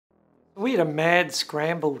We had a mad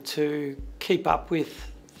scramble to keep up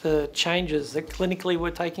with the changes that clinically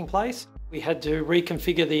were taking place. We had to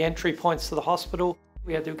reconfigure the entry points to the hospital.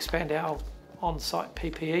 We had to expand our on-site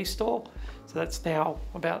PPE store. So that's now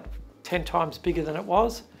about 10 times bigger than it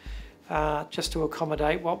was, just to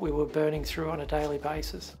accommodate what we were burning through on a daily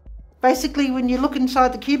basis. Basically, when you look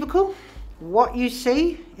inside the cubicle, what you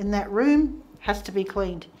see in that room has to be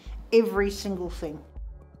cleaned. Every single thing.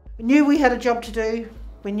 We knew we had a job to do.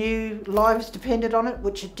 We knew lives depended on it,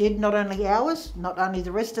 which it did, not only ours, not only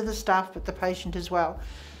the rest of the staff, but the patient as well.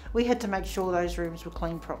 We had to make sure those rooms were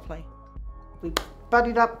cleaned properly. We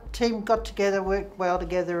buddied up, team got together, worked well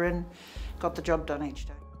together and got the job done each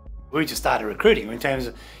day. We just started recruiting in terms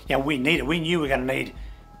of, we knew we were going to need,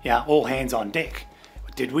 all hands on deck.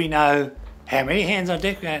 Did we know how many hands on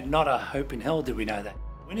deck? Not a hope in hell did we know that.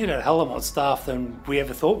 We needed a hell of more staff than we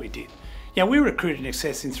ever thought we did. We recruited in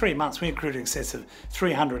excess, in 3 months, we recruited in excess of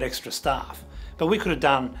 300 extra staff. But we could have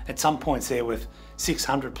done, at some points there, with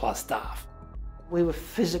 600 plus staff. We were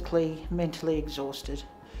physically, mentally exhausted.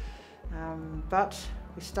 But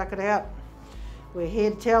we stuck it out. We're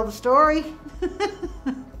here to tell the story.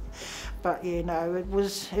 But it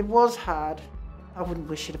was hard. I wouldn't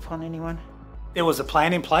wish it upon anyone. There was a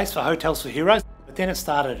plan in place for Hotels for Heroes, but then it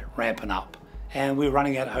started ramping up and we were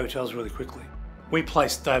running out of hotels really quickly. We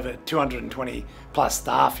placed over 220 plus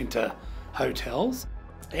staff into hotels.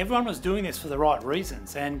 Everyone was doing this for the right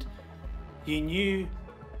reasons and you knew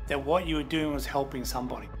that what you were doing was helping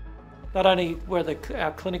somebody. Not only were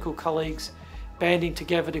our clinical colleagues banding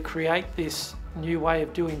together to create this new way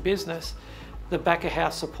of doing business, the back of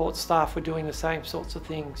house support staff were doing the same sorts of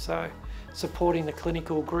things, so supporting the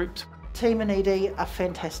clinical groups. Team and ED are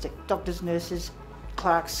fantastic. Doctors, nurses,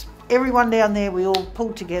 clerks, everyone down there, we all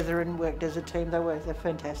pulled together and worked as a team. They're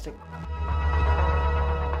fantastic.